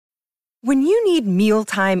When you need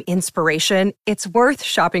mealtime inspiration, it's worth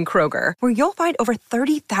shopping Kroger, where you'll find over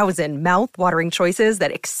 30,000 mouth-watering choices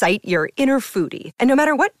that excite your inner foodie. And no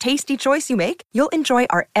matter what tasty choice you make, you'll enjoy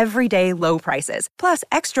our everyday low prices, plus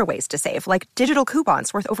extra ways to save, like digital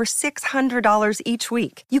coupons worth over $600 each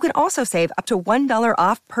week. You can also save up to $1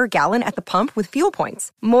 off per gallon at the pump with fuel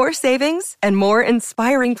points. More savings and more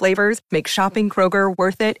inspiring flavors make shopping Kroger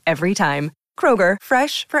worth it every time. Kroger,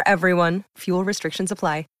 fresh for everyone. Fuel restrictions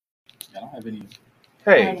apply. I don't have any.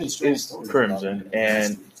 Hey, it's Crimson,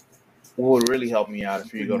 and what would really help me out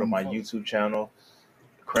if you go to my YouTube channel,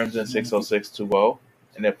 Crimson60620,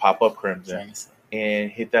 and then pop up Crimson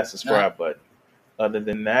and hit that subscribe button. Other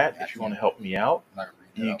than that, if you want to help me out,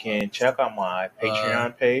 you can check out my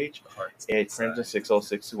Patreon page at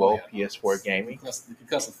Crimson60620 PS4 Gaming.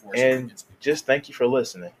 And just thank you for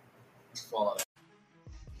listening.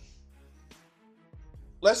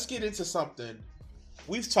 Let's get into something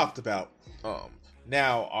we've talked about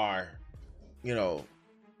now our,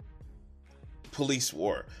 police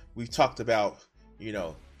war. We've talked about,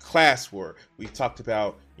 class war. We've talked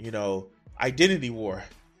about, identity war.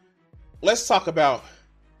 Let's talk about,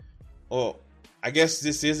 I guess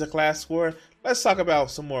this is a class war. Let's talk about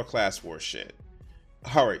some more class war shit.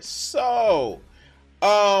 All right. So,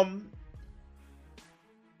 I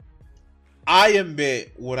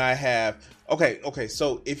admit when I have, okay.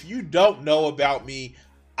 So if you don't know about me,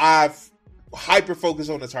 I've hyper focused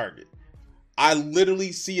on the target. I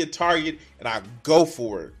literally see a target and I go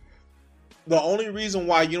for it. The only reason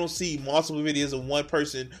why you don't see multiple videos of one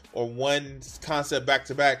person or one concept back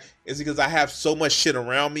to back is because I have so much shit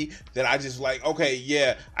around me that I just like, okay,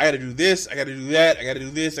 yeah, I gotta do this, I gotta do that, I gotta do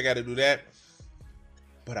this, I gotta do that.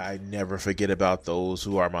 But I never forget about those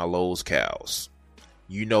who are my Lowe's cows.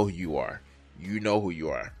 You know who you are. You know who you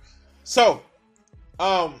are. So,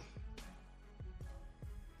 I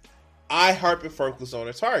hyper focus on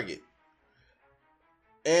a target.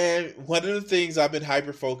 And one of the things I've been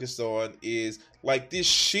hyper focused on is like this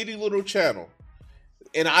shitty little channel.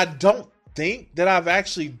 And I don't think that I've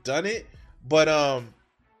actually done it, but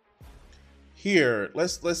here,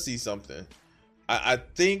 let's see something. I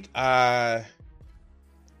think let's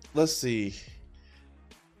see.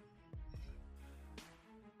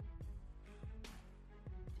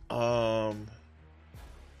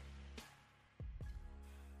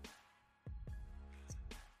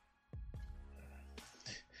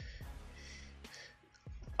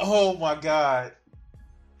 Oh my God.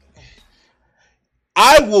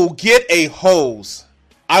 I will get a hose.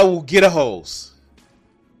 I will get a hose.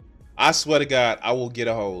 I swear to God, I will get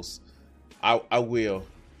a hose. I will.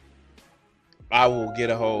 I will get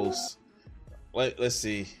a hose. Let's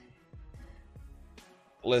see.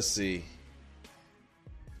 Let's see.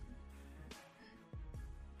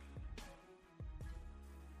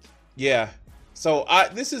 Yeah. So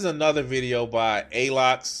this is another video by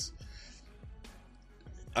Alox.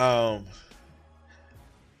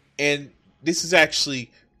 And this is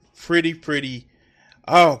actually pretty.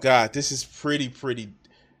 Oh God, this is pretty.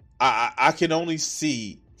 I can only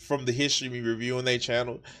see from the history of me reviewing their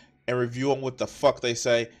channel and reviewing what the fuck they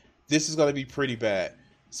say. This is gonna be pretty bad.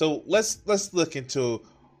 So let's look into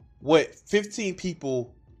what 15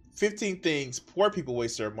 things poor people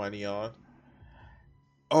waste their money on.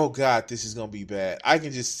 Oh God, this is gonna be bad. I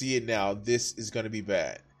can just see it now. This is gonna be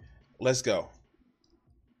bad. Let's go.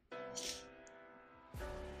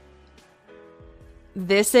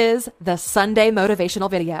 This is the Sunday Motivational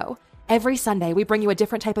Video. Every Sunday, we bring you a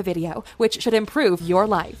different type of video, which should improve your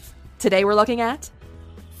life. Today, we're looking at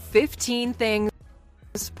 15 things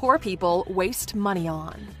poor people waste money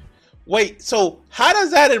on. Wait, so how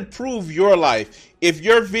does that improve your life if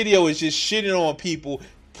your video is just shitting on people,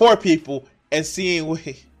 poor people, and seeing...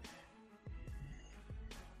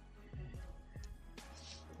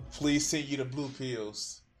 Please send you the blue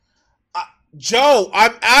pills. Joe,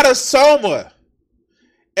 I'm out of Soma.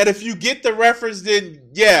 And if you get the reference, then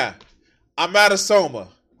yeah, I'm out of Soma.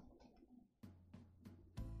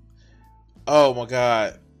 Oh my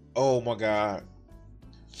God.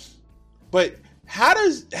 But how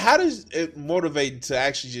does it motivate to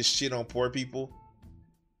actually just shit on poor people?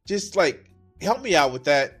 Just like, help me out with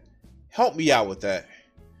that.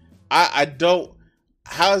 I don't,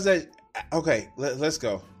 how is that? Okay, let's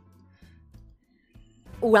go.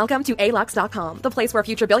 Welcome to Alox.com, the place where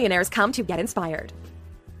future billionaires come to get inspired.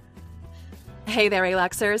 Hey there,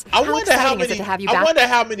 Aloxers. I wonder how many. Is it to have you back? I wonder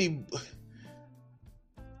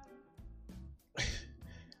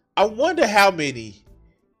how many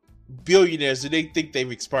billionaires do they think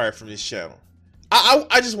they've expired from this channel?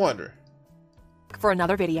 I just wonder. for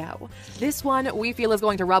another video. This one we feel is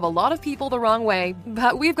going to rub a lot of people the wrong way,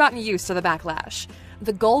 but we've gotten used to the backlash.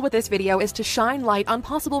 The goal with this video is to shine light on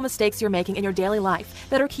possible mistakes you're making in your daily life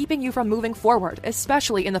that are keeping you from moving forward,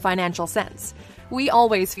 especially in the financial sense. We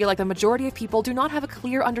always feel like the majority of people do not have a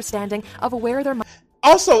clear understanding of where their money.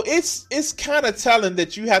 Also, it's kind of telling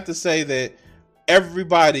that you have to say that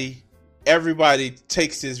everybody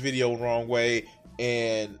takes this video the wrong way,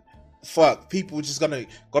 and fuck, people just gonna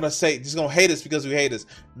hate us because we hate us.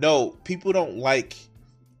 No, people don't like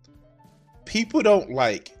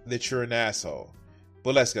that you're an asshole.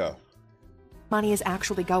 But let's go. Money is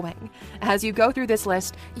actually going. As you go through this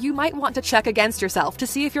list, you might want to check against yourself to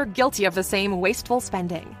see if you're guilty of the same wasteful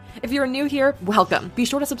spending. If you're new here, welcome. Be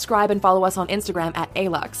sure to subscribe and follow us on Instagram at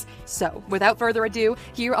Alux. So, without further ado,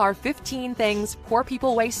 here are 15 things poor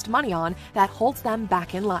people waste money on that holds them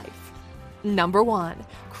back in life. Number 1,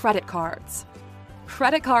 credit cards.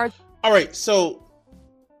 Credit cards. All right, so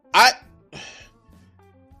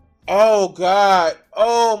oh God.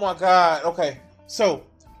 Oh my God. Okay. So,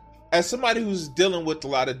 as somebody who's dealing with a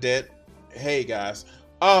lot of debt, hey guys,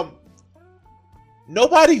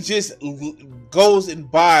 nobody just goes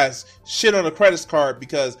and buys shit on a credit card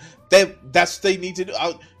because that's what they need to do.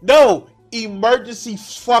 No, emergency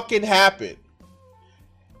fucking happen.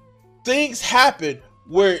 Things happen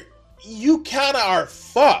where you kind of are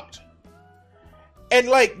fucked. And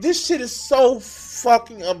like, this shit is so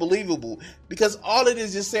fucking unbelievable because all it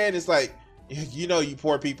is just saying is like, you know, you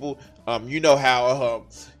poor people, you know how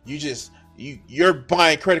you're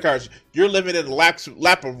buying credit cards, you're living in a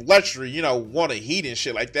lap of luxury, you know, want a heat and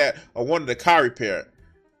shit like that, or wanting a car repair.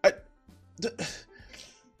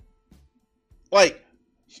 Like,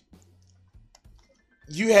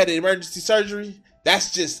 you had an emergency surgery.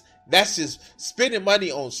 That's just spending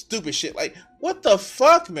money on stupid shit. Like, what the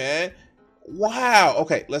fuck, man? Wow.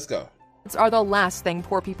 Okay, let's go. Are the last thing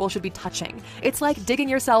poor people should be touching. It's like digging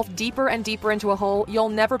yourself deeper and deeper into a hole you'll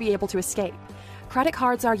never be able to escape. Credit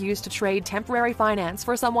cards are used to trade temporary finance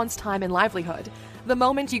for someone's time and livelihood. The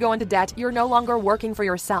moment you go into debt, you're no longer working for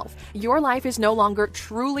yourself. Your life is no longer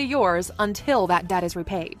truly yours until that debt is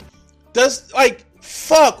repaid.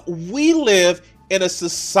 We live in a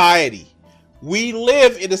society.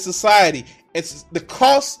 It's the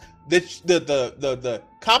cost that the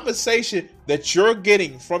compensation that you're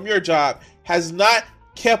getting from your job has not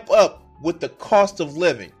kept up with the cost of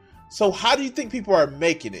living. So how do you think people are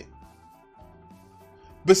making it?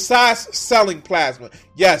 Besides selling plasma.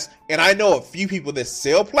 Yes, and I know a few people that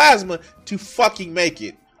sell plasma to fucking make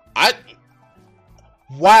it.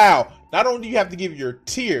 Wow. Not only do you have to give your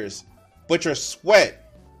tears, but your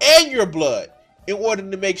sweat and your blood in order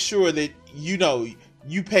to make sure that you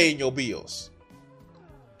paying your bills.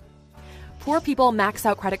 Poor people max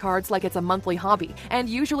out credit cards like it's a monthly hobby, and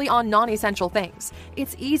usually on non-essential things.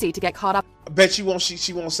 It's easy to get caught up. I bet she won't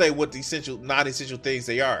say what the non-essential things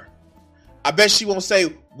they are. I bet she won't say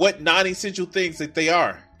what non-essential things that they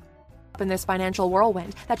are. In this financial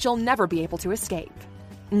whirlwind that you'll never be able to escape.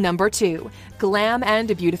 Number 2, glam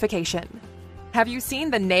and beautification. Have you seen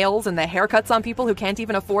the nails and the haircuts on people who can't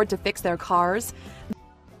even afford to fix their cars?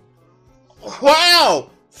 Wow!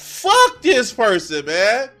 Fuck this person,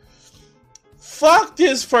 man! Fuck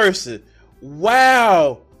this person.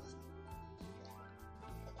 Wow.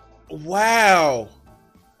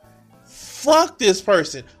 Fuck this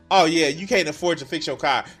person. Oh yeah, you can't afford to fix your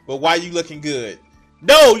car, but why you looking good?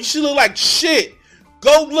 No, you should look like shit.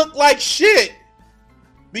 Go look like shit.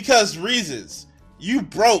 Because reasons. You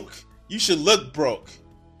broke. You should look broke.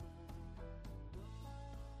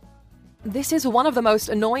 This is one of the most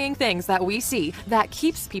annoying things that we see that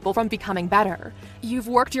keeps people from becoming better. You've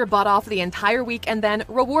worked your butt off the entire week and then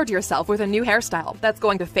reward yourself with a new hairstyle that's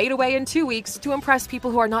going to fade away in 2 weeks to impress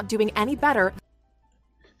people who are not doing any better.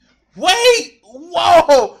 Wait!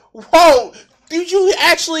 Whoa! Did you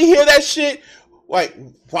actually hear that shit? Like,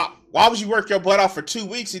 why would you work your butt off for 2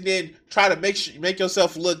 weeks and then try to make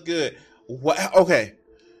yourself look good? What? Okay.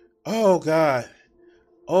 Oh God.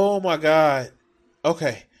 Oh my God.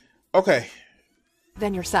 Okay.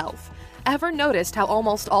 Than yourself. Ever noticed how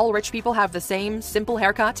almost all rich people have the same simple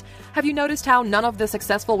haircut? Have you noticed how none of the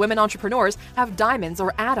successful women entrepreneurs have diamonds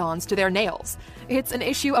or add-ons to their nails? It's an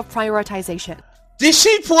issue of prioritization. Did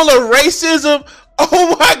she pull a racism?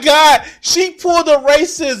 Oh my God, she pulled a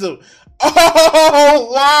racism.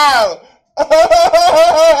 Oh wow.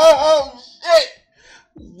 Oh shit.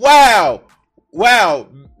 Wow.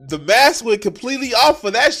 The mask went completely off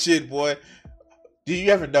for that shit, boy. Did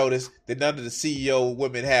you ever notice that none of the CEO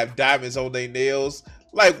women have diamonds on their nails?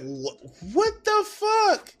 Like, what the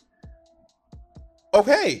fuck?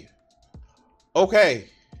 Okay.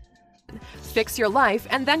 Fix your life,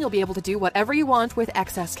 and then you'll be able to do whatever you want with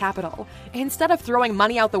excess capital. Instead of throwing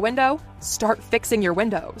money out the window, start fixing your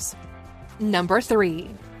windows. Number 3.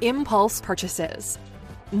 Impulse purchases.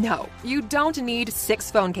 No, you don't need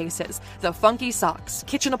 6 phone cases, the funky socks,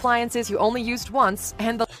 kitchen appliances you only used once,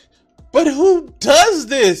 and the... But who does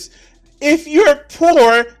this? If you're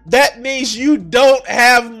poor, that means you don't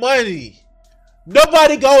have money.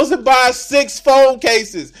 Nobody goes and buys 6 phone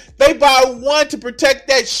cases. They buy one to protect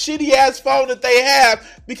that shitty ass phone that they have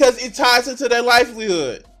because it ties into their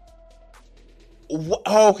livelihood.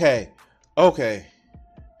 Okay.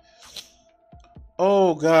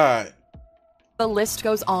 Oh, God. The list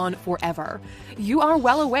goes on forever. You are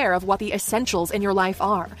well aware of what the essentials in your life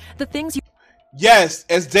are. The things you... Yes,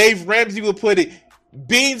 as Dave Ramsey would put it,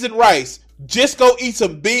 beans and rice. Just go eat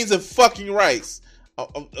some beans and fucking rice.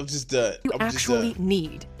 I'm just done. You actually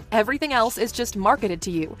need. Everything else is just marketed to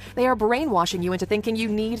you. They are brainwashing you into thinking you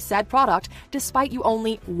need said product, despite you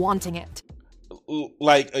only wanting it.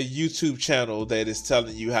 Like a YouTube channel that is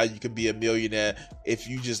telling you how you can be a millionaire if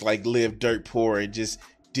you just like live dirt poor and just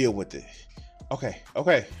deal with it. Okay.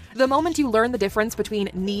 The moment you learn the difference between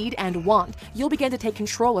need and want, you'll begin to take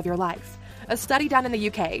control of your life. A study done in the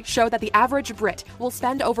UK showed that the average Brit will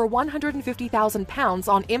spend over £150,000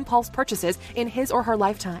 on impulse purchases in his or her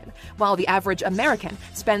lifetime, while the average American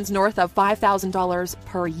spends north of $5,000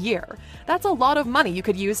 per year. That's a lot of money you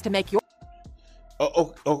could use to make your...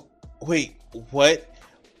 Wait, what?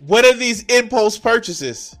 What are these impulse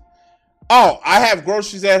purchases? Oh, I have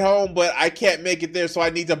groceries at home, but I can't make it there, so I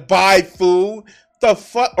need to buy food? The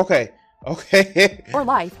fuck? Okay. Your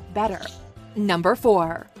life better. Number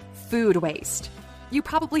 4. Food waste. You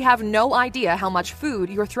probably have no idea how much food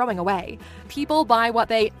you're throwing away. People buy what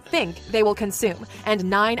they think they will consume, and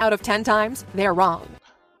 9 out of 10 times, they're wrong.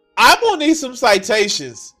 I'm gonna need some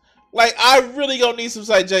citations. Like, I really gonna need some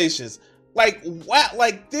citations. Like, what?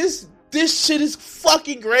 Like, this shit is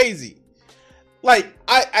fucking crazy. Like,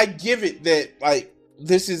 I give it that, like,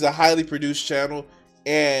 this is a highly produced channel,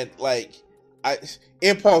 and, like,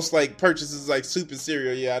 impulse, like, purchases, like, soup and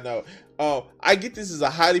cereal, yeah, I know. I get this is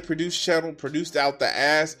a highly produced channel, produced out the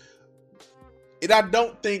ass, and I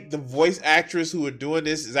don't think the voice actress who are doing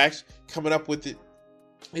this is actually coming up with it.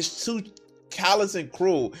 It's too callous and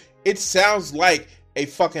cruel. It sounds like a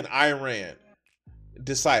fucking Iran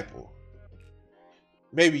disciple.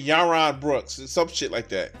 Maybe Yaron Brooks, some shit like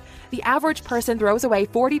that. The average person throws away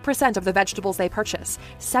 40% of the vegetables they purchase,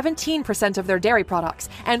 17% of their dairy products,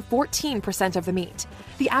 and 14% of the meat.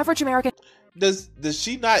 The average American... Does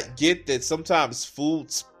she not get that sometimes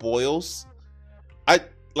food spoils?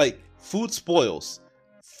 Food spoils.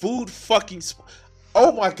 Food fucking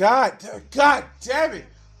oh my God. God damn it.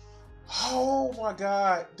 Oh my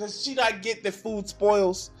God. Does she not get that food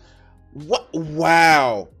spoils? What?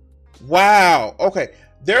 Wow. Okay.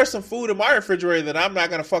 There's some food in my refrigerator that I'm not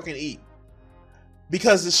gonna fucking eat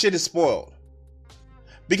because the shit is spoiled.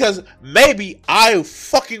 Because maybe I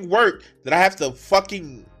fucking work that I have to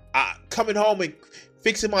fucking coming home and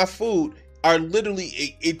fixing my food are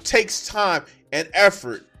literally it takes time and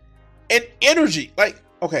effort and energy. Like,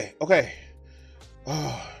 okay.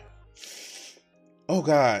 Oh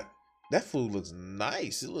God, that food looks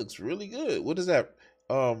nice. It looks really good. What is that?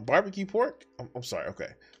 Barbecue pork? I'm sorry. Okay.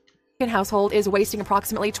 Household is wasting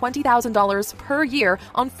approximately $20,000 per year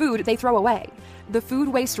on food they throw away. The food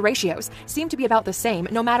waste ratios seem to be about the same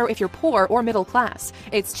no matter if you're poor or middle class.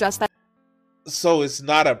 It's just that... So it's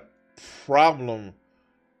not a problem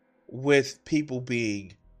with people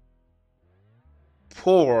being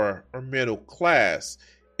poor or middle class.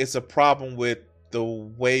 It's a problem with the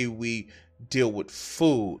way we deal with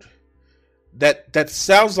food. That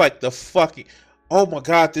sounds like the fucking... Oh my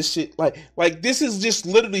God, this shit, like this is just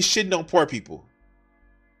literally shitting on poor people.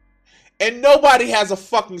 And nobody has a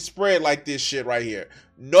fucking spread like this shit right here.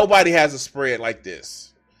 Nobody has a spread like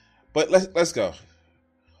this. But let's go.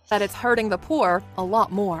 That it's hurting the poor a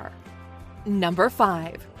lot more. Number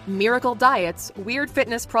 5. Miracle diets, weird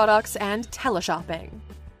fitness products, and teleshopping.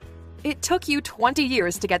 It took you 20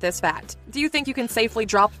 years to get this fat. Do you think you can safely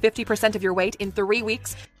drop 50% of your weight in 3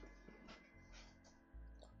 weeks?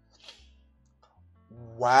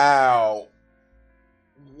 Wow.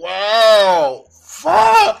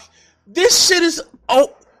 Fuck. This shit is...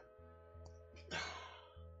 Oh.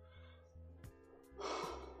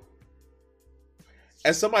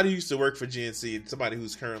 As somebody who used to work for GNC and somebody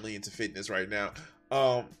who's currently into fitness right now,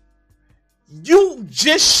 you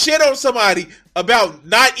just shit on somebody about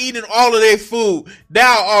not eating all of their food.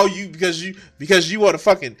 Now, because you want to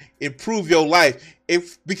fucking improve your life,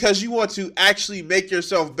 because you want to actually make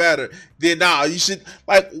yourself better, then you should,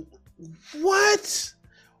 like, what?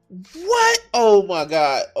 What? Oh my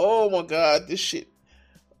god, this shit.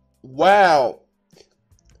 Wow.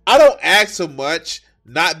 I don't ask so much,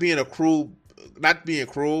 not being cruel,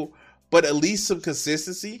 but at least some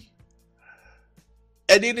consistency.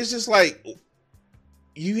 And then it's just like,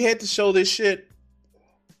 you had to show this shit.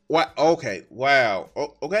 What? Okay. Wow.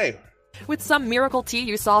 Okay. With some miracle tea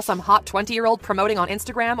you saw some hot 20-year-old promoting on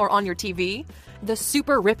Instagram or on your TV? The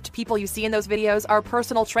super ripped people you see in those videos are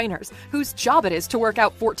personal trainers whose job it is to work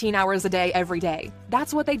out 14 hours a day every day.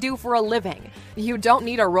 That's what they do for a living. You don't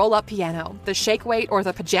need a roll-up piano, the shake weight, or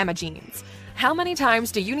the pajama jeans. How many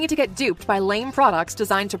times do you need to get duped by lame products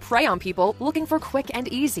designed to prey on people looking for quick and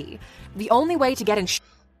easy? The only way to get in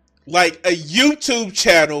like a YouTube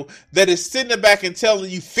channel that is sitting back and telling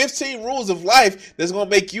you 15 rules of life that's going to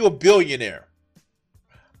make you a billionaire.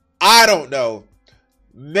 I don't know.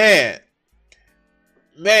 Man,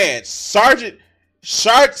 Sergeant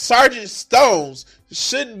Stones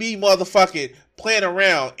shouldn't be motherfucking playing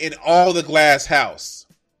around in all the glass house.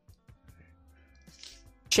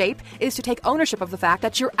 Shape is to take ownership of the fact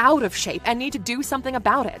that you're out of shape and need to do something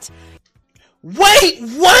about it. Wait,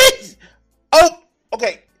 what? Oh,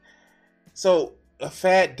 okay. So a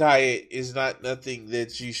fat diet is not nothing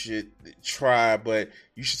that you should try, but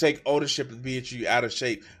you should take ownership and be that you out of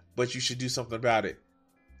shape, but you should do something about it.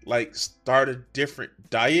 Like start a different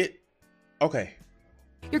diet? Okay.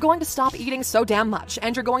 You're going to stop eating so damn much,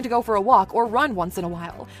 and you're going to go for a walk or run once in a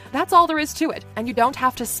while. That's all there is to it, and you don't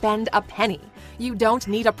have to spend a penny. You don't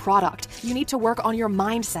need a product. You need to work on your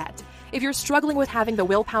mindset. If you're struggling with having the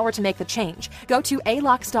willpower to make the change, go to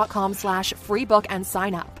alux.com/freebook and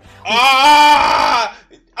sign up.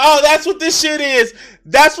 Oh, that's what this shit is.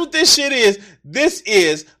 This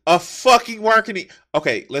is a fucking marketing.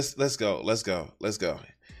 Okay, let's go.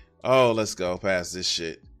 Oh, let's go past this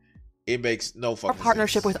shit. It makes no fucking sense.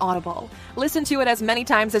 Partnership with Audible. Listen to it as many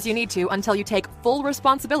times as you need to until you take full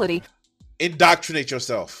responsibility. Indoctrinate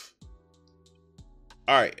yourself.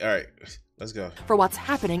 All right. Let's go. For what's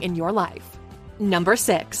happening in your life. Number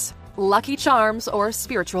 6. Lucky charms or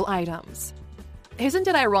spiritual items. Isn't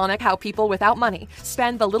it ironic how people without money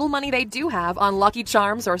spend the little money they do have on lucky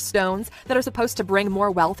charms or stones that are supposed to bring more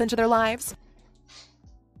wealth into their lives?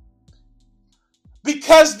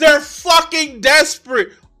 Because they're fucking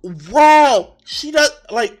desperate. Wow. She does,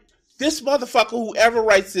 like, this motherfucker, whoever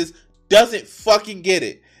writes this, doesn't fucking get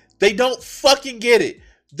it. They don't fucking get it.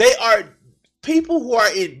 They are people who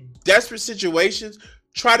are in desperate situations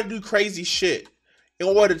try to do crazy shit in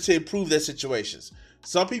order to improve their situations.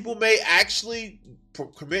 Some people may actually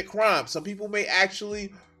commit crime. Some people may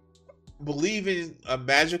actually believe in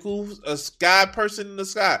a sky person in the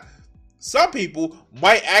sky. Some people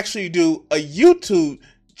might actually do a YouTube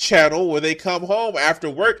channel where they come home after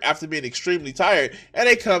work after being extremely tired and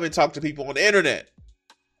they come and talk to people on the internet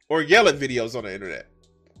or yell at videos on the internet.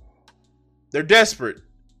 They're desperate.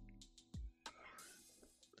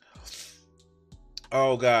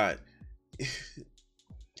 Oh God.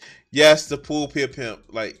 Yes, the pool pimp.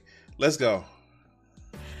 Like, let's go.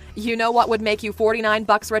 You know what would make you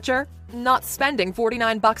 $49 richer? Not spending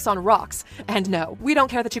 $49 on rocks. And no, we don't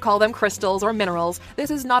care that you call them crystals or minerals. This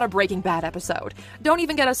is not a Breaking Bad episode. Don't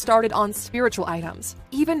even get us started on spiritual items.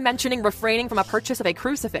 Even mentioning refraining from a purchase of a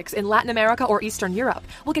crucifix in Latin America or Eastern Europe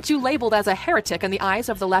will get you labeled as a heretic in the eyes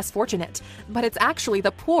of the less fortunate. But it's actually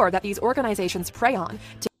the poor that these organizations prey on.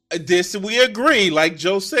 This we agree, like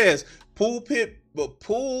Joe says, pool pit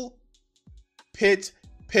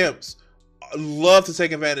pimps love to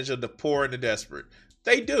take advantage of the poor and the desperate.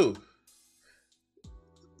 They do.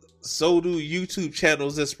 So do YouTube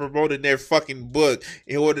channels that's promoting their fucking book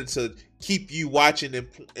in order to keep you watching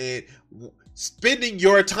and spending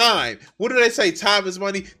your time. What do they say? Time is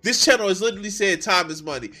money. This channel is literally saying time is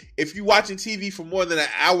money. If you're watching TV for more than an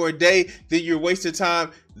hour a day, then you're wasting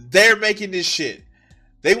time. They're making this shit.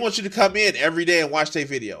 They want you to come in every day and watch their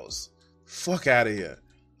videos. Fuck out of here.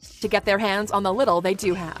 To get their hands on the little they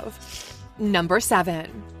do have. Number 7.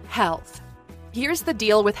 Health. Here's the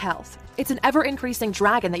deal with health. It's an ever-increasing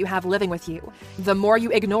dragon that you have living with you. The more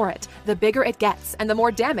you ignore it, the bigger it gets, and the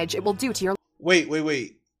more damage it will do to your...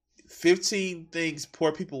 Wait. 15 things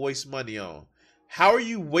poor people waste money on. How are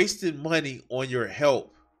you wasting money on your health?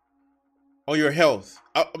 On your health?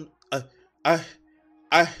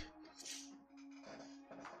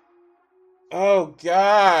 Oh,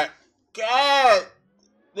 God.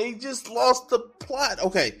 They just lost the plot.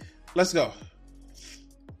 Okay, let's go.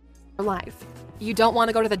 Life. You don't want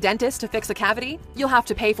to go to the dentist to fix a cavity? You'll have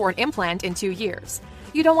to pay for an implant in 2 years.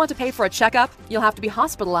 You don't want to pay for a checkup? You'll have to be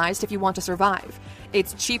hospitalized if you want to survive.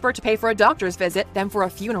 It's cheaper to pay for a doctor's visit than for a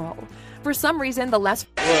funeral. For some reason, the less...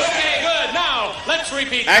 Okay, good. Now, Let's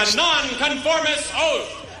repeat the non-conformist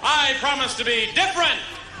oath. I promise to be different.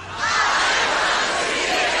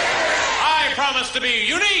 I promise to be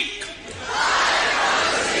unique.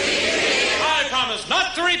 I promise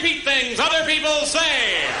not to repeat things other people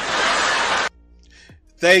say.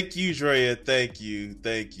 Thank you, Drea. Thank you.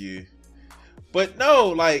 But no,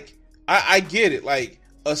 like, I get it. Like,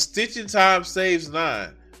 a stitch in time saves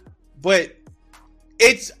 9. But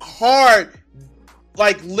it's hard.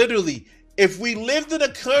 Like, literally, if we lived in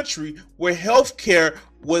a country where healthcare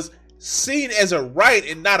was seen as a right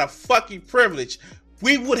and not a fucking privilege,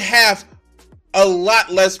 we would have a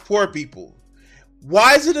lot less poor people.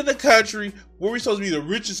 Why is it in a country where we're supposed to be the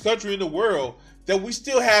richest country in the world that we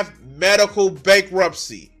still have medical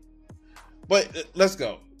bankruptcy? But let's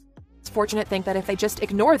go. Fortunate think that if they just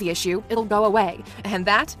ignore the issue, it'll go away. And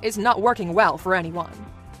that is not working well for anyone.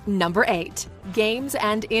 Number 8. Games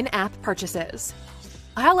and in-app purchases.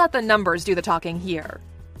 I'll let the numbers do the talking here.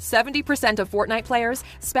 70% of Fortnite players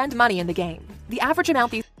spend money in the game. The average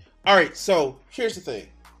amount these... Alright, so here's the thing.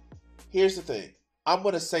 I'm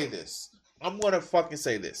gonna say this. I'm gonna fucking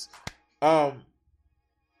say this. One.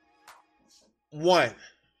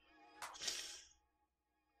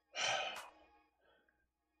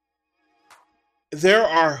 There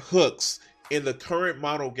are hooks in the current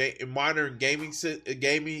modern gaming scene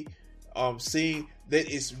that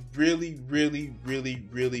is really, really, really,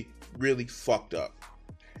 really, really fucked up.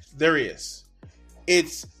 There is.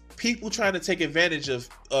 It's people trying to take advantage of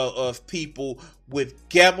people with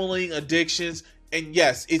gambling addictions. And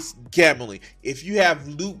yes, it's gambling. If you have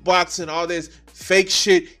loot box and all this fake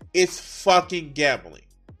shit, it's fucking gambling.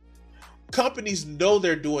 Companies know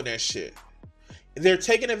they're doing that shit. They're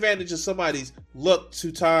taking advantage of somebody's luck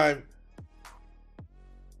to time.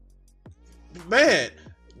 Man,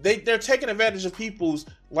 they're taking advantage of people's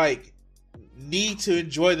like need to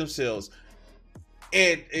enjoy themselves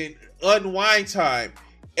and unwind time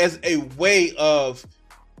as a way of,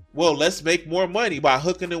 well, let's make more money by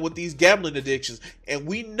hooking them with these gambling addictions. And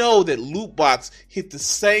we know that loot box hit the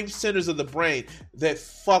same centers of the brain that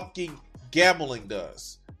fucking gambling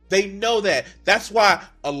does. They know that. That's why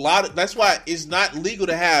it's not legal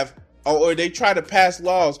to have, or they try to pass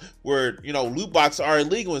laws where, loot boxes are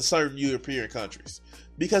illegal in certain European countries.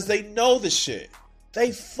 Because they know this shit.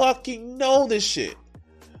 They fucking know this shit.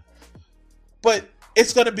 But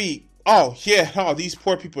it's going to be, these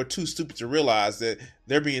poor people are too stupid to realize that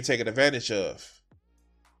they're being taken advantage of.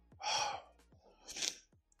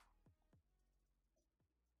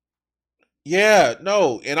 Yeah,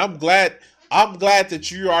 no, and I'm glad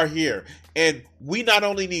that you are here. And we not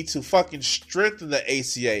only need to fucking strengthen the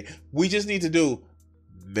ACA, we just need to do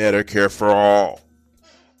Medicare for all.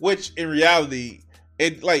 Which in reality,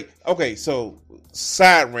 so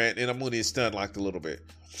side rant, and I'm going to stun like a little bit.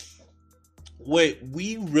 What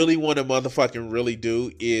we really want to motherfucking really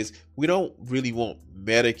do is we don't really want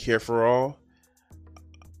Medicare for all.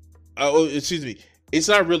 It's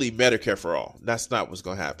not really Medicare for all. That's not what's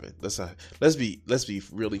gonna happen. Let's be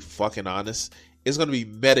really fucking honest. It's gonna be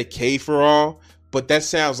Medicaid for all, but that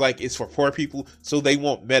sounds like it's for poor people, so they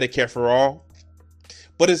want Medicare for all.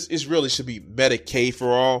 But it's really should be Medicaid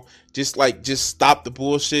for all. Just stop the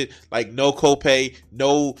bullshit. Like no copay,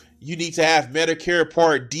 no. You need to have Medicare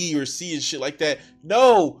Part D or C and shit like that.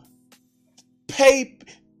 No, pay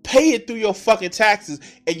it through your fucking taxes.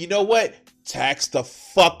 And you know what? Tax the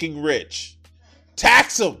fucking rich.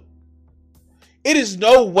 Tax them. It is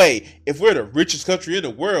no way, if we're the richest country in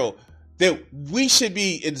the world, that we should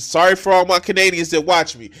be, and sorry for all my Canadians that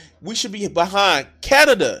watch me, we should be behind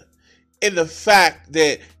Canada in the fact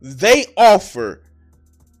that they offer,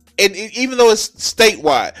 and even though it's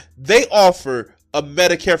statewide, they offer a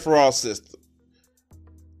Medicare for all system.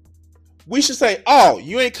 We should say,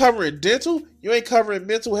 you ain't covering dental? You ain't covering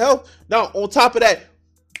mental health? Now, on top of that,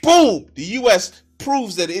 boom, the U.S.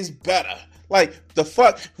 proves that it's better. Like, the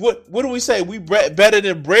fuck, what do we say? We better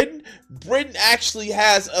than Britain? Britain actually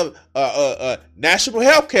has a national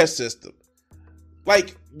healthcare system.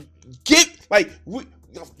 Like, the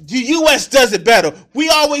U.S. does it better. We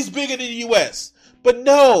always bigger than the U.S. But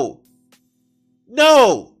no.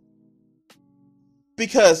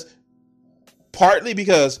 Partly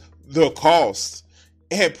because the cost,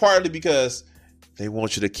 and partly because they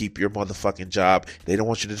want you to keep your motherfucking job. They don't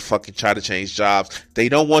want you to fucking try to change jobs. They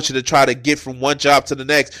don't want you to try to get from one job to the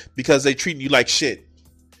next because they treating you like shit.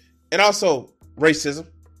 And also racism.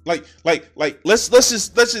 Let's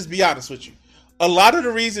just be honest with you. A lot of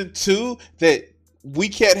the reason too that we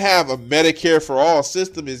can't have a Medicare for all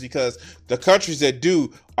system is because the countries that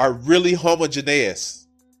do are really homogeneous.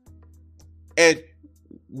 And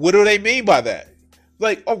what do they mean by that?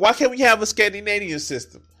 Like, oh, why can't we have a Scandinavian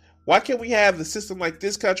system? Why can't we have the system like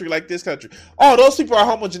this country, like this country? Oh, those people are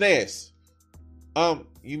homogeneous.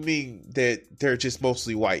 You mean that they're just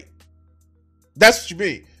mostly white? That's what you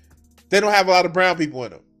mean. They don't have a lot of brown people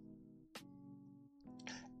in them.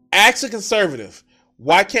 Ask a conservative,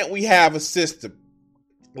 why can't we have a system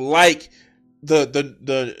like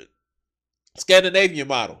the Scandinavian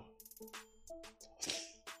model?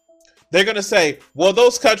 They're going to say, well,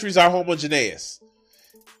 those countries are homogeneous.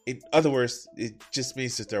 In other words, it just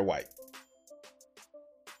means that they're white.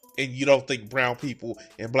 And you don't think brown people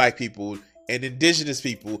and black people and indigenous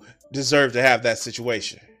people deserve to have that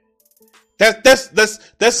situation.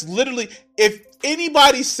 That's literally, if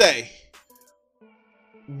anybody say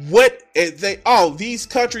these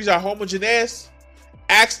countries are homogeneous,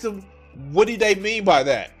 ask them, what do they mean by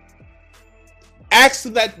that? Ask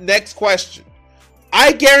them that next question.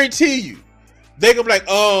 I guarantee you, they're gonna be like,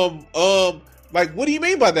 like, what do you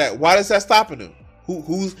mean by that? Why is that stopping them?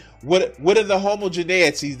 What are the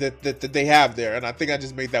homogeneities that they have there? And I think I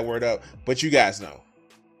just made that word up, but you guys know.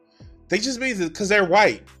 They just mean it because they're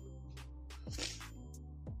white.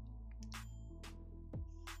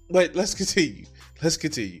 But let's continue.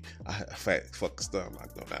 I fuck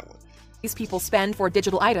stomach on that one. These people spend for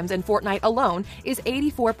digital items in Fortnite alone is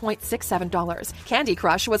 $84.67. Candy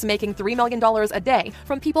Crush was making $3 million a day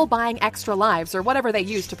from people buying extra lives or whatever they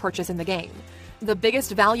use to purchase in the game. The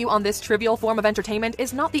biggest value on this trivial form of entertainment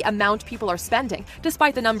is not the amount people are spending,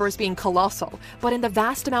 despite the numbers being colossal, but in the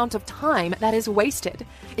vast amount of time that is wasted.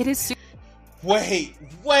 It is Wait,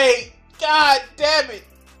 god damn it.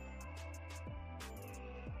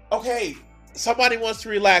 Okay, somebody wants to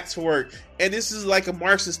relax for work, and this is like a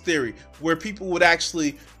Marxist theory where people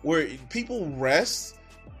rest.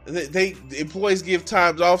 The employees give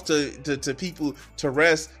times off to people to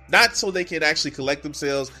rest, not so they can actually collect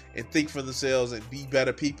themselves and think for themselves and be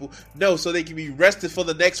better people. No, so they can be rested for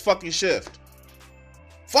the next fucking shift.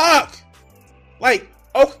 Fuck! Like,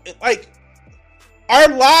 our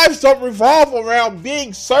lives don't revolve around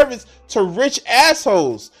being servants to rich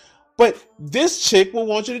assholes. But this chick will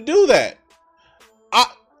want you to do that.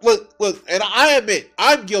 Look, and I admit,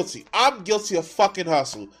 I'm guilty. I'm guilty of fucking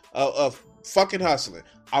hustle, of fucking hustling.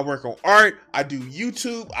 I work on art. I do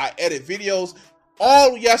YouTube. I edit videos.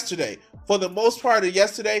 All yesterday, for the most part of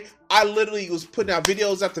yesterday, I literally was putting out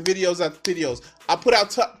videos after videos after videos. I put out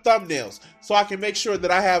thumbnails so I can make sure that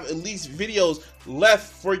I have at least videos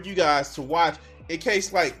left for you guys to watch in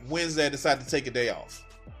case, like, Wednesday I decide to take a day off.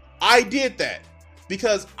 I did that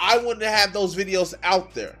because I wanted to have those videos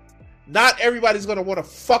out there. Not everybody's going to want to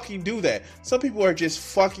fucking do that. Some people are just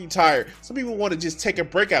fucking tired. Some people want to just take a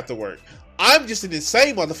break after work. I'm just an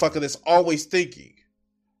insane motherfucker that's always thinking.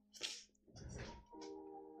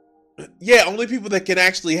 Yeah, only people that can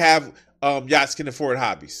actually have yachts can afford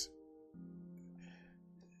hobbies.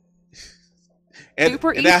 And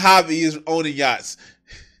that hobby is owning yachts.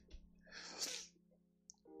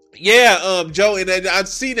 Yeah, Joe, and I've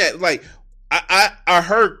seen that. Like, I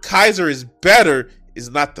heard Kaiser is better. Is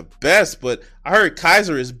not the best, but I heard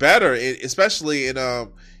Kaiser is better, especially in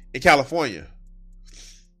California.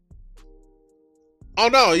 Oh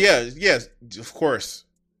no, yes, of course.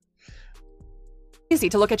 Easy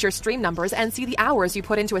to look at your stream numbers and see the hours you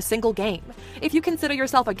put into a single game. If you consider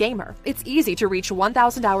yourself a gamer, it's easy to reach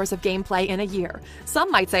 1,000 hours of gameplay in a year. Some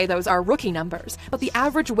might say those are rookie numbers, but the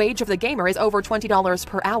average wage of the gamer is over $20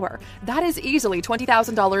 per hour. That is easily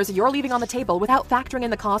 $20,000 you're leaving on the table without factoring in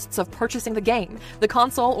the costs of purchasing the game, the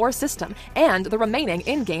console or system, and the remaining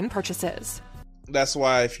in-game purchases. That's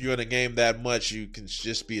why if you're in a game that much, you can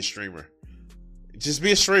just be a streamer. Just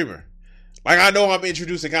be a streamer. Like, I know I'm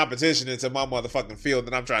introducing competition into my motherfucking field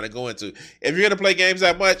that I'm trying to go into. If you're going to play games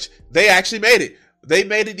that much, they actually made it. They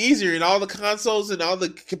made it easier in all the consoles and all the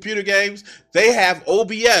computer games. They have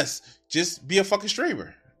OBS. Just be a fucking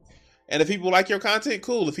streamer. And if people like your content,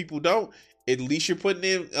 cool. If people don't, at least you're putting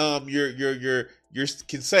in your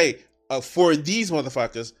can say for these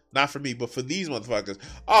motherfuckers, not for me, but for these motherfuckers.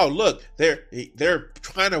 Oh, look, they're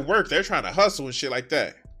trying to work. They're trying to hustle and shit like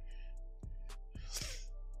that.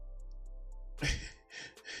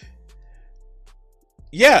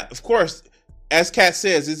 Yeah, of course. As Kat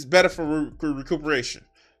says, it's better for recuperation.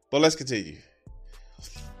 But let's continue.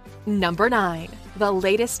 Number 9, the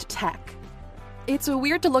latest tech. It's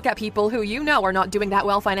weird to look at people who you know are not doing that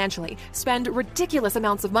well financially spend ridiculous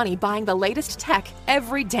amounts of money buying the latest tech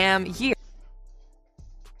every damn year.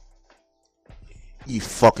 You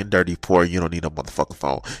fucking dirty poor. You don't need a motherfucking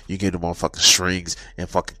phone. You get the motherfucking strings and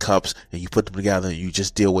fucking cups and you put them together and you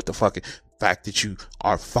just deal with the fucking fact that you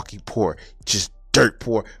are fucking poor. Just dirt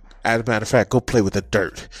poor. As a matter of fact, go play with the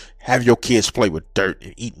dirt. Have your kids play with dirt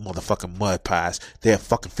and eat motherfucking mud pies. They'll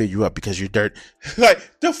fucking fill you up because you're dirt.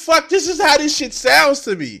 Like, the fuck? This is how this shit sounds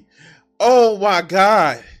to me. Oh my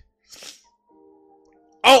God.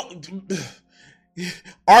 Oh,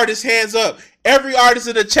 artist hands up. Every artist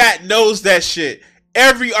in the chat knows that shit.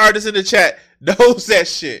 Every artist in the chat knows that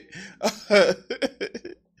shit.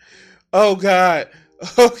 Oh God.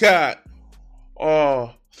 Oh God.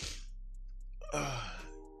 Oh.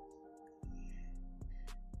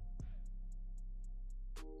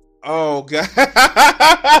 Oh God.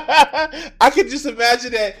 I could just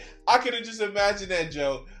imagine that. I could just imagine that,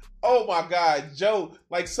 Joe. Oh my God, Joe,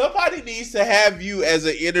 like somebody needs to have you as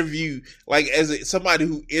an interview, like somebody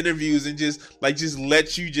who interviews and just let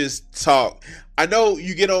you just talk. I know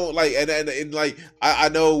you get on like, and like, I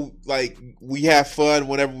know like we have fun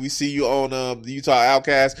whenever we see you on the Utah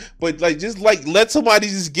Outcast, but like, just like let somebody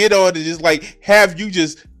just get on and just like have you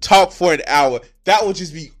just talk for an hour. That would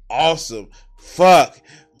just be awesome. Fuck.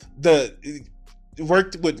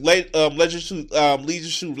 Worked with Leisure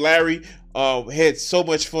Larry. Had so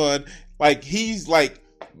much fun. Like he's like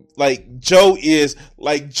Joe is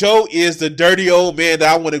the dirty old man that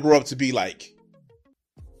I want to grow up to be like.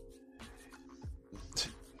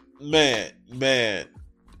 Man.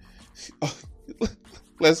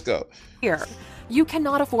 Let's go. Here, you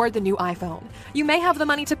cannot afford the new iPhone. You may have the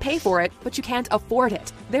money to pay for it, but you can't afford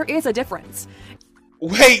it. There is a difference.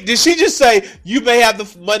 Wait, did she just say you may have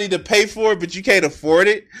the money to pay for it, but you can't afford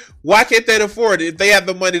it? Why can't they afford it? If they have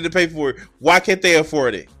the money to pay for it, why can't they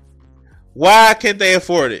afford it? Why can't they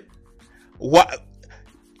afford it? Why?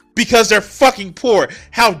 Because they're fucking poor.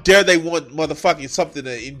 How dare they want motherfucking something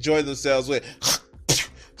to enjoy themselves with?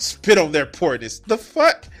 Spit on their poorness. The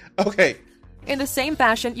fuck? Okay. In the same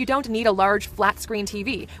fashion, you don't need a large flat-screen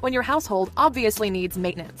TV when your household obviously needs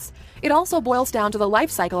maintenance. It also boils down to the life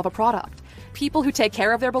cycle of a product. People who take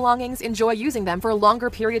care of their belongings enjoy using them for longer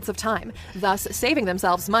periods of time, thus saving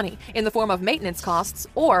themselves money in the form of maintenance costs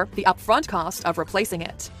or the upfront cost of replacing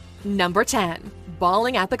it. Number 10.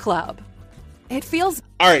 Balling at the club. It feels...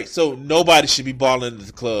 Alright, so nobody should be balling at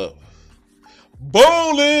the club.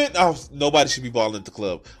 Bowling! Oh, nobody should be balling at the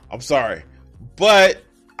club. I'm sorry. But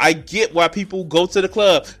I get why people go to the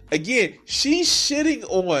club. Again, she's shitting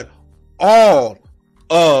on all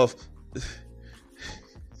of...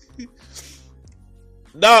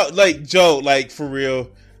 No, like Joe, like for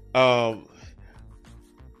real. Of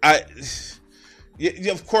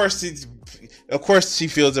course she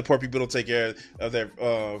feels that poor people don't take care of their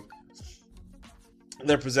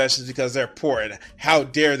possessions because they're poor, and how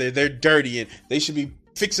dare they? They're dirty and they should be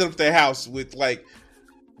fixing up their house with like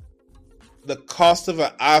the cost of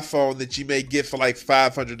an iPhone that you may get for like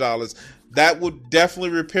 $500. That would definitely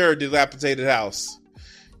repair a dilapidated house.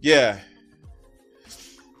 Yeah.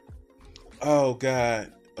 Oh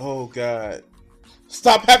God.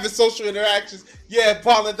 Stop having social interactions. Yeah,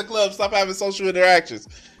 Paul at the club. Stop having social interactions.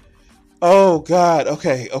 Oh God.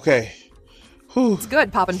 Okay. Whew. It's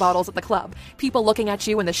good popping bottles at the club, people looking at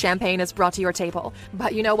you when the champagne is brought to your table.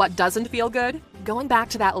 But you know what doesn't feel good? Going back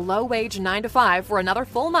to that low-wage 9-to-5 for another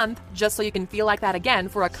full month just so you can feel like that again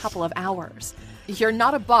for a couple of hours. You're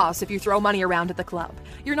not a boss if you throw money around at the club.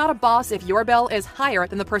 You're not a boss if your bill is higher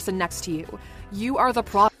than the person next to you. You are the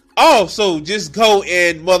product. Oh, so just go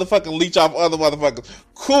and motherfucking leech off other motherfuckers.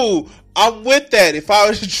 Cool. I'm with that. If I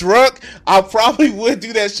was drunk, I probably would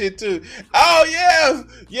do that shit too. Oh,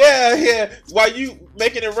 yeah. While you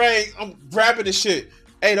making it rain, I'm grabbing the shit.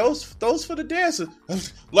 Hey, those for the dancers.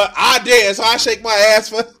 Look, I dance, so I shake my ass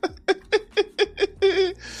for...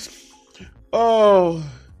 Oh,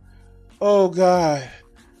 God.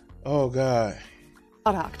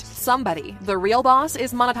 Product. Somebody, the real boss,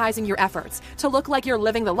 is monetizing your efforts to look like you're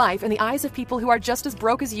living the life in the eyes of people who are just as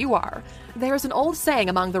broke as you are. There's an old saying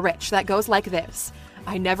among the rich that goes like this: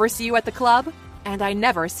 I never see you at the club, and I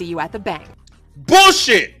never see you at the bank.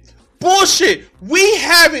 Bullshit! We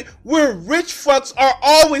have it where rich fucks are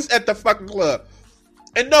always at the fucking club.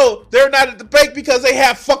 And no, they're not at the bank because they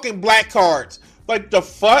have fucking black cards. Like, the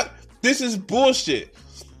fuck? This is bullshit.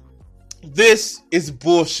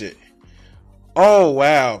 Oh,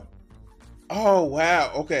 wow.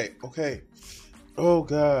 Okay. Oh,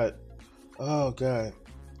 God.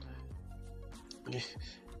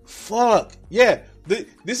 Fuck. Yeah.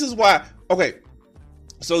 This is why. Okay.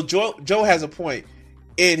 So Joe has a point.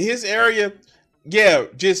 In his area, yeah,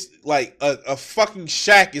 just like a fucking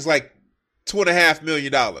shack is like $2.5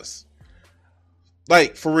 million.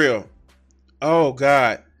 Like, for real. Oh,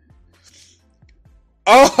 God.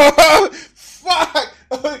 Oh, fuck.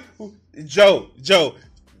 Joe.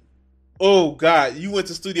 Oh God, you went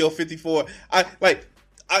to Studio 54.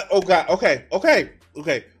 Oh God. Okay.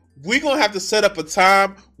 We're gonna have to set up a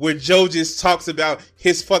time where Joe just talks about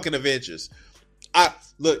his fucking Avengers.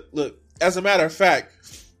 Look. As a matter of fact,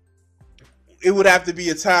 it would have to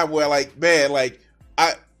be a time where, like, man, like,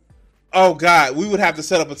 oh God, we would have to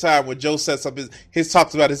set up a time where Joe sets up his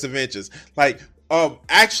talks about his Avengers. Like,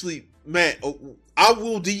 actually, man, I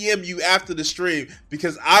will DM you after the stream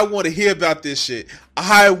because I want to hear about this shit.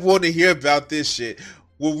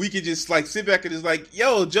 Where we can just like sit back and just like,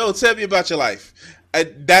 yo, Joe, tell me about your life.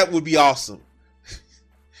 That would be awesome.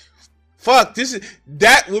 Fuck,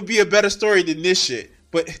 that would be a better story than this shit.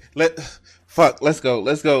 But let's go.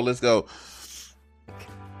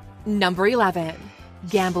 Number 11,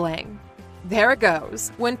 gambling. There it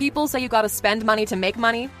goes. When people say you gotta spend money to make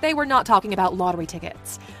money, they were not talking about lottery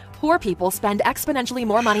tickets. Poor people spend exponentially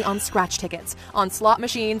more money on scratch tickets, on slot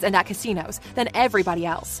machines, and at casinos than everybody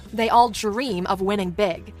else. They all dream of winning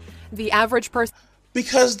big. The average person...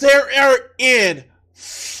 Because they are in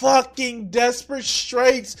fucking desperate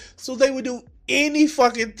straits, so they would do any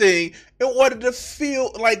fucking thing in order to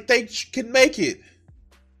feel like they can make it.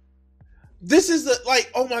 This is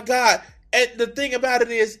oh my God. And the thing about it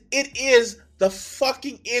is the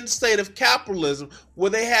fucking end state of capitalism where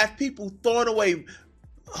they have people throwing away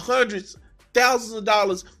hundreds, thousands of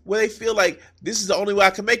dollars where they feel like this is the only way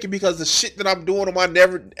I can make it because the shit that I'm doing on my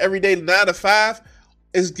everyday 9 to 5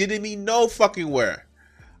 is getting me no fucking where.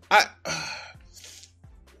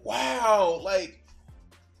 Wow, like,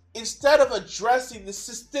 instead of addressing the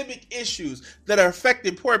systemic issues that are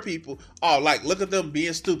affecting poor people, look at them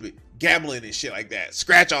being stupid, gambling and shit like that,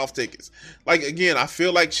 scratch off tickets. Like, again, I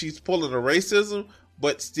feel like she's pulling a racism,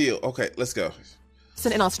 but still, okay, let's go.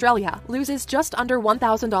 In Australia loses just under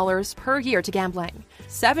 $1,000 per year to gambling.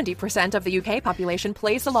 70% of the UK population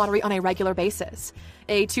plays the lottery on a regular basis.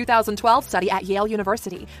 A 2012 study at Yale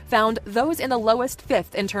University found those in the lowest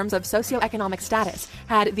fifth in terms of socioeconomic status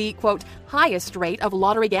had the, quote, highest rate of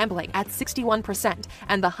lottery gambling at 61%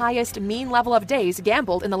 and the highest mean level of days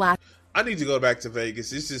gambled in the last... I need to go back to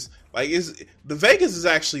Vegas. It's just, the Vegas is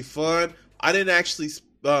actually fun. I didn't actually,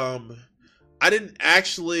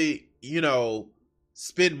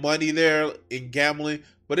 spend money there in gambling,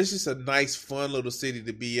 but it's just a nice, fun little city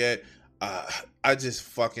to be at. I just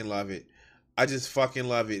fucking love it.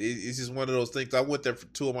 It's just one of those things. I went there for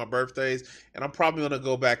 2 of my birthdays, and I'm probably gonna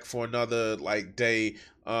go back for another day.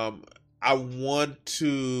 I want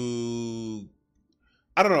to.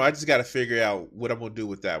 I don't know. I just got to figure out what I'm gonna do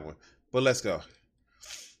with that one. But let's go.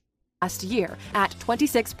 Last year at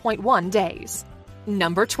 26.1 days.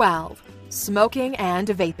 Number 12, smoking and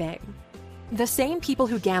vaping. The same people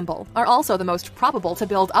who gamble are also the most probable to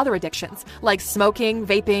build other addictions, like smoking,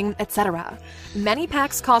 vaping, etc. Many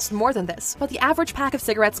packs cost more than this, but the average pack of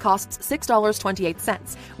cigarettes costs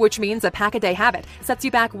 $6.28, which means a pack-a-day habit sets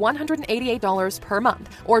you back $188 per month,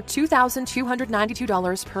 or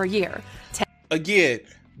 $2,292 per year. Again,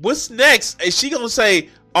 what's next? Is she gonna say,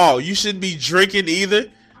 oh, you shouldn't be drinking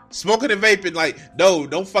either? Smoking and vaping, no,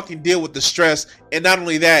 don't fucking deal with the stress. And not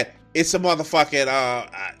only that, it's a motherfucking,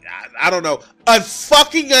 I don't know, a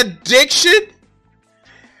fucking addiction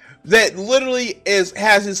that literally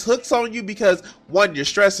has its hooks on you because, 1, you're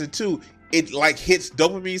stressing, 2, it hits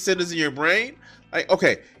dopamine centers in your brain.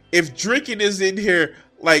 Okay, if drinking is in here,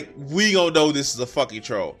 we gonna know this is a fucking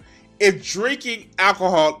troll. If drinking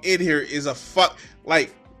alcohol in here is a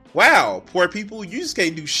wow, poor people, you just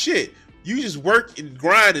can't do shit. You just work and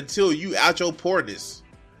grind until you out your poorness.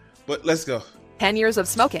 But let's go. 10 years of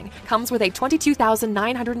smoking comes with a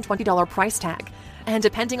 $22,920 price tag. And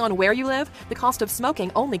depending on where you live, the cost of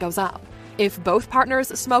smoking only goes up. If both partners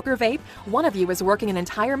smoke or vape, one of you is working an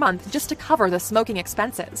entire month just to cover the smoking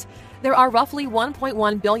expenses. There are roughly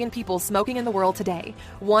 1.1 billion people smoking in the world today.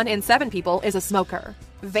 1 in 7 people is a smoker.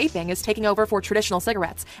 Vaping is taking over for traditional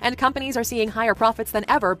cigarettes, and companies are seeing higher profits than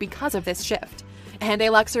ever because of this shift. And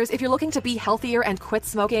Luxers, if you're looking to be healthier and quit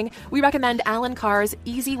smoking, we recommend Alan Carr's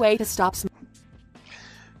Easy Way to Stop Smoking.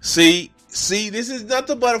 See, this is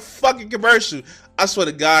nothing but a fucking commercial. I swear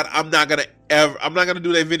to God, I'm not gonna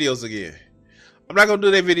do their videos again.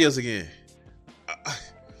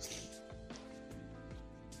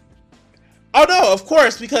 Oh no, of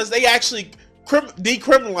course, because they actually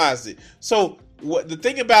decriminalized it. So the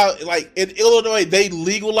thing about, in Illinois, they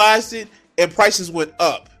legalized it and prices went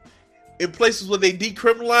up. In places where they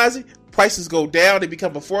decriminalize it, prices go down, they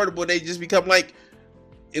become affordable, they just become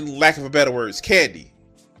in lack of a better words, candy.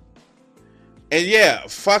 And yeah,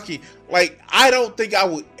 fucking, I don't think I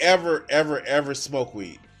would ever smoke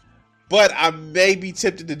weed. But I may be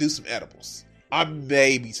tempted to do some edibles.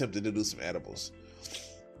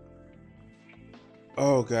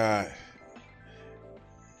 Oh, God.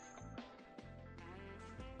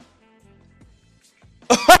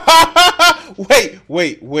 Wait.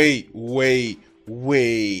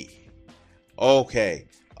 Okay,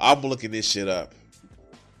 I'm looking this shit up.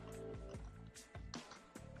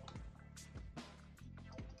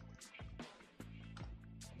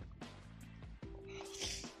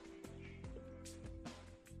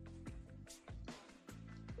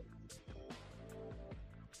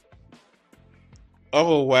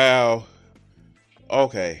 Oh, wow.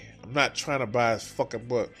 Okay. I'm not trying to buy his fucking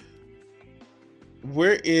book.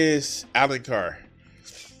 Where is Alan Carr?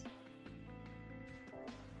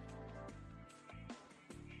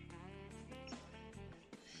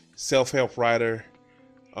 Self-help writer.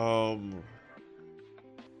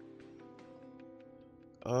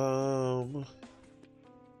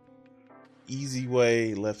 Easy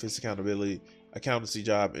way, left his accountancy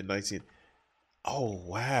job in 19. Oh,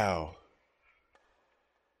 wow.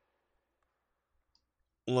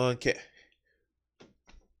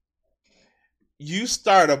 You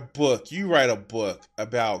start a book, you write a book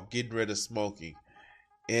about getting rid of smoking,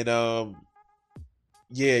 and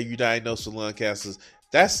yeah, you diagnosed with lung cancer.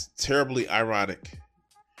 That's terribly ironic.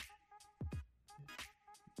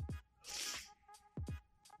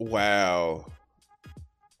 Wow.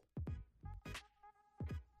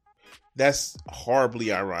 That's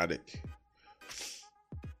horribly ironic.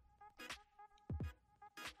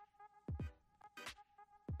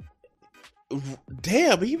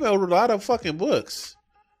 Damn, he wrote a lot of fucking books.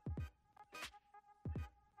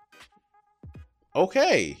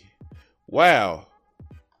 Okay. Wow.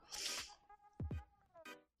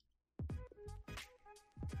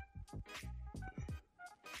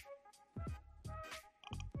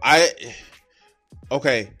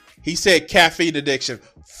 Okay. He said caffeine addiction.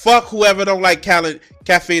 Fuck whoever don't like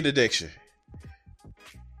caffeine addiction.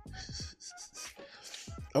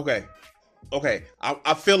 Okay.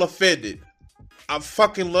 I feel offended. I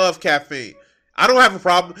fucking love caffeine. I don't have a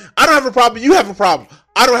problem. You have a problem.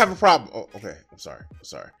 I don't have a problem. Oh, okay. I'm sorry.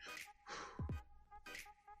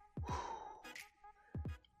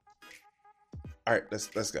 All right,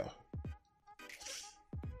 let's go.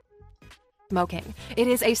 Smoking. It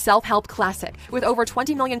is a self-help classic with over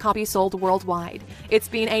 20 million copies sold worldwide. It's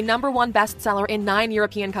been a #1 bestseller in 9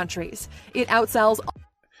 European countries. It outsells.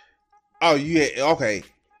 Oh yeah. Okay.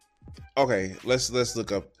 Let's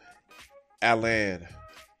look up Alan.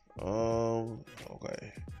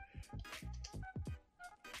 Okay.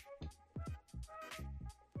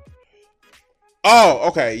 Oh,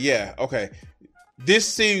 okay, yeah, okay.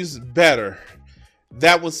 This seems better.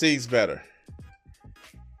 That one seems better.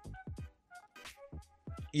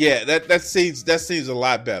 Yeah, that seems a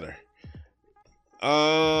lot better.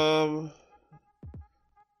 An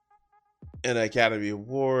Academy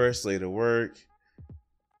Award, slate of work.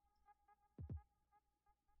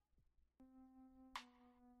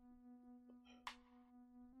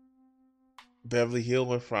 Beverly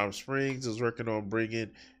Hill and Palm Springs is working on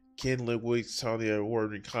bringing Ken Lindwig's Tony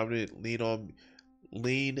Award comedy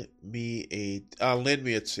Lend Me a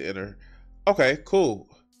Tenor. Okay, cool.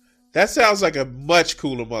 That sounds like a much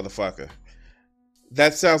cooler motherfucker.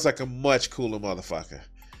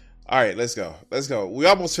 All right, let's go. We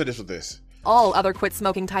almost finished with this. All other quit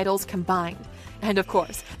smoking titles combined. And of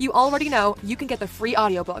course, you already know you can get the free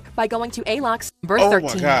audiobook by going to ALOC's number 13.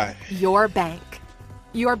 Oh my God. Your bank.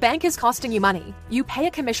 Your bank is costing you money. You pay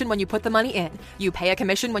a commission when you put the money in. You pay a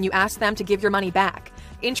commission when you ask them to give your money back.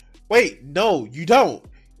 Wait, no, you don't.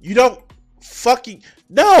 You don't fucking...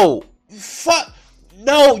 No! Fuck!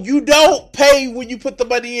 No, you don't pay when you put the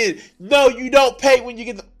money in. No, you don't pay when you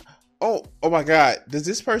get the... Oh my God. Does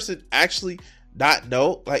this person actually not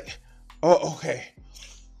know? Like, oh, okay.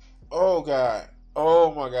 Oh, God.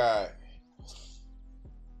 Oh, my God.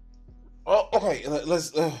 Oh, okay.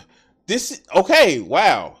 Let's... okay,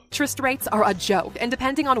 wow. Interest rates are a joke, and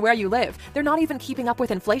depending on where you live, they're not even keeping up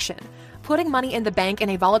with inflation. Putting money in the bank in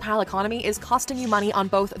a volatile economy is costing you money on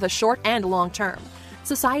both the short and long term.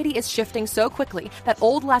 Society is shifting so quickly that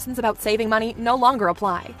old lessons about saving money no longer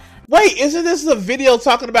apply. Wait, isn't this a video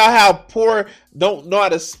talking about how poor don't know how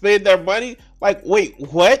to spend their money? Like, wait,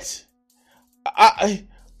 what?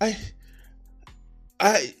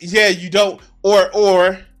 Yeah, you don't, or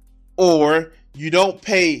you don't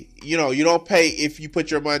pay, you don't pay if you put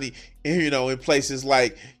your money in places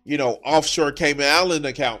like, offshore Cayman Island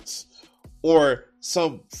accounts or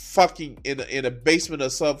some fucking in a basement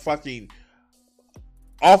of some fucking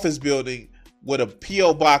office building with a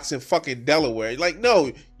P.O. box in fucking Delaware. Like,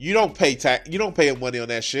 no, you don't pay tax. You don't pay money on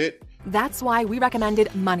that shit. That's why we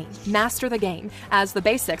recommended Money, Master the Game, as the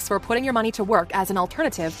basics for putting your money to work as an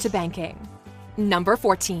alternative to banking. Number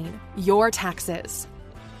 14, your taxes.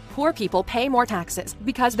 Poor people pay more taxes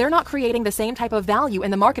because they're not creating the same type of value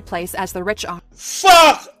in the marketplace as the rich are.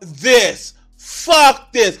 Fuck this.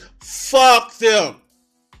 Fuck this. Fuck them.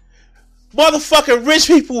 Motherfucking rich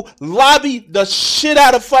people lobby the shit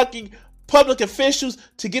out of fucking public officials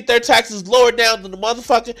to get their taxes lowered down than the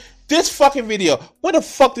motherfucker. This fucking video. When the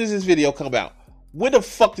fuck does this video come out? When the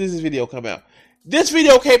fuck does this video come out? This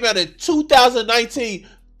video came out in 2019.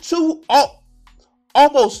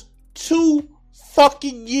 Almost 2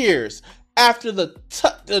 fucking years after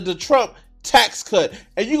the Trump tax cut.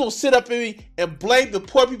 And you gonna sit up in me and blame the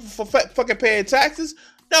poor people for fucking paying taxes?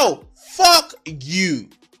 No. Fuck you.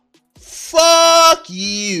 Fuck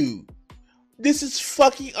you. This is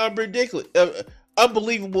fucking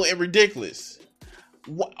unbelievable and ridiculous.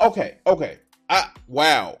 Okay.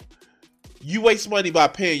 Wow. You waste money by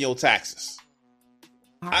paying your taxes.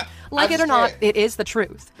 Like it or not, it is the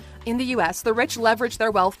truth. In the US, the rich leverage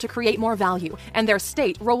their wealth to create more value, and their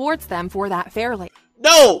state rewards them for that fairly.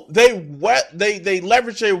 No, they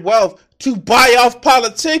leverage their wealth to buy off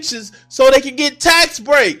politicians so they can get tax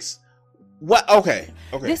breaks. What? Okay.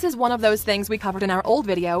 This is one of those things we covered in our old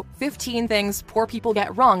video, 15 Things Poor People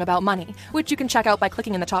Get Wrong About Money, which you can check out by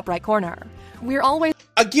clicking in the top right corner. We're always...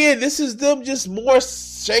 Again, this is them just more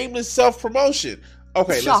shameless self-promotion.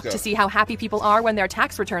 Okay, let's go. Shocked to see how happy people are when their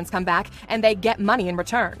tax returns come back and they get money in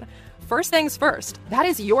return. First things first, that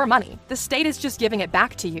is your money. The state is just giving it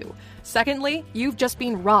back to you. Secondly, you've just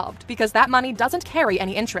been robbed because that money doesn't carry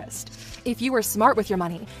any interest. If you were smart with your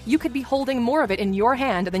money, you could be holding more of it in your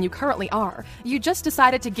hand than you currently are. You just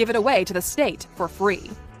decided to give it away to the state for free.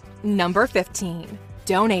 Number 15,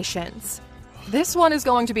 donations. This one is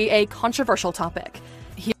going to be a controversial topic.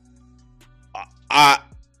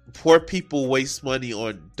 Poor people waste money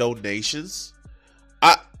on donations.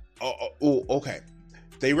 Okay.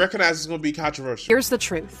 They recognize it's going to be controversial. Here's the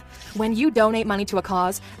truth. When you donate money to a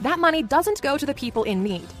cause, that money doesn't go to the people in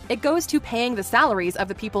need. It goes to paying the salaries of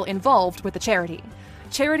the people involved with the charity.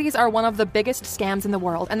 Charities are one of the biggest scams in the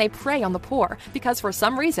world, and they prey on the poor because for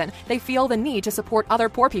some reason they feel the need to support other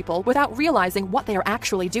poor people without realizing what they are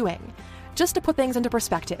actually doing. Just to put things into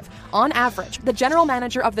perspective, on average, the general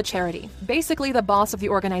manager of the charity, basically the boss of the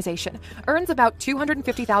organization, earns about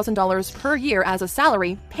 $250,000 per year as a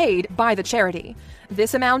salary paid by the charity.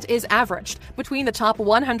 This amount is averaged between the top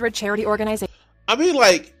 100 charity organizations. I mean,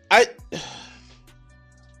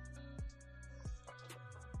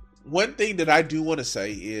 one thing that I do want to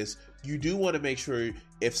say is you do want to make sure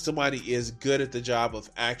if somebody is good at the job of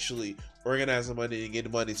actually organizing money and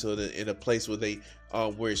getting money so that in a place where they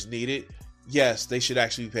where it's needed, yes, they should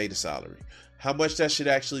actually be paid a salary. How much that should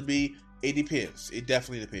actually be, it depends. It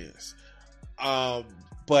definitely depends.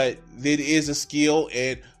 But it is a skill,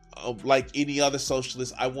 and like any other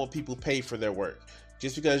socialist, I want people paid for their work.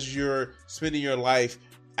 Just because you're spending your life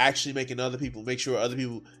actually making other people, make sure other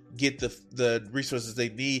people get the resources they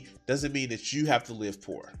need, doesn't mean that you have to live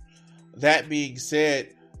poor. That being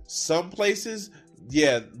said, some places,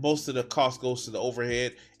 yeah, most of the cost goes to the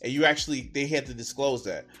overhead, and they had to disclose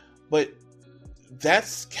that. But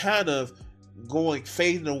that's kind of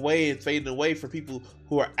fading away for people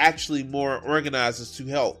who are actually more organizers to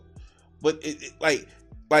help. But like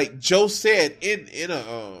Joe said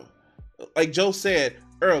like Joe said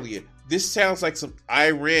earlier, this sounds like some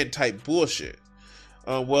Iran type bullshit.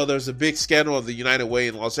 Well, there's a big scandal of the United Way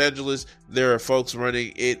in Los Angeles. There are folks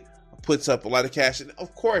running it, puts up a lot of cash, and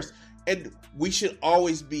of course, and we should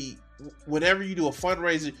always be, whenever you do a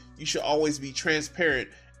fundraiser, you should always be transparent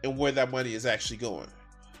in where that money is actually going.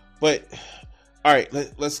 But all right,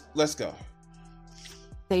 let's go.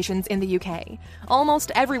 In the UK.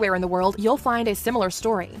 Almost everywhere in the world, you'll find a similar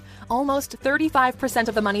story. Almost 35%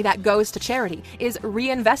 of the money that goes to charity is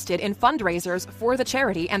reinvested in fundraisers for the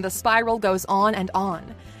charity, and the spiral goes on and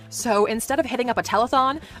on. So instead of hitting up a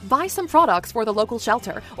telethon, buy some products for the local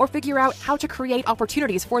shelter, or figure out how to create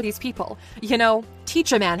opportunities for these people. You know,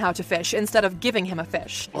 teach a man how to fish instead of giving him a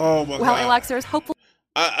fish. Oh my God. Well, Alexers, hopefully...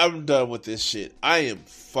 I'm done with this shit. I am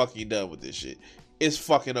fucking done with this shit. It's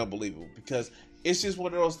fucking unbelievable, because it's just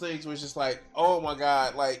one of those things where it's just like, oh my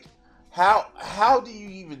God, like, how do you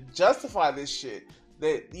even justify this shit?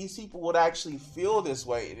 That these people would actually feel this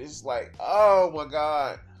way. And it's like, oh my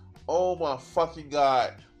God. Oh my fucking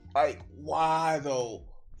God. Like, why though?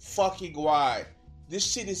 Fucking why?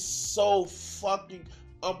 This shit is so fucking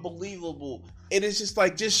unbelievable. And it's just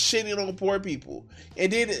like, just shitting on poor people.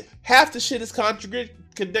 And then half the shit is contradictory.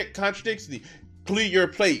 Clear your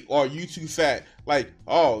plate, or you too fat. Like,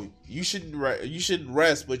 oh, you shouldn't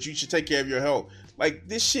rest, but you should take care of your health. Like,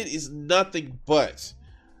 this shit is nothing but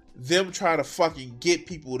them trying to fucking get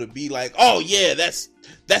people to be like, oh yeah,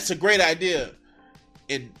 that's a great idea.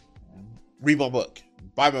 And read my book,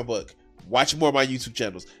 buy my book, watch more of my YouTube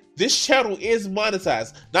channels. This channel is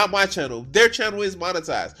monetized, not my channel. Their channel is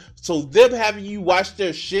monetized. So them having you watch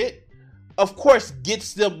their shit, of course,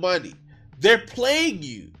 gets them money. They're playing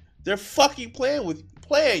you. They're fucking playing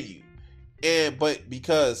you. But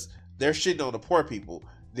because they're shitting on the poor people,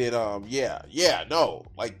 then oh,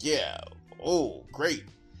 great.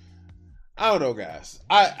 I don't know, guys.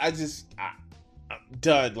 I'm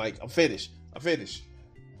done. Like, I'm finished.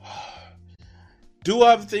 Do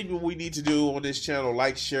everything we need to do on this channel.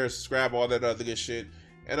 Like, share, subscribe, all that other good shit.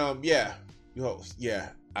 And I don't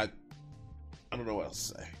know what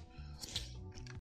else to say.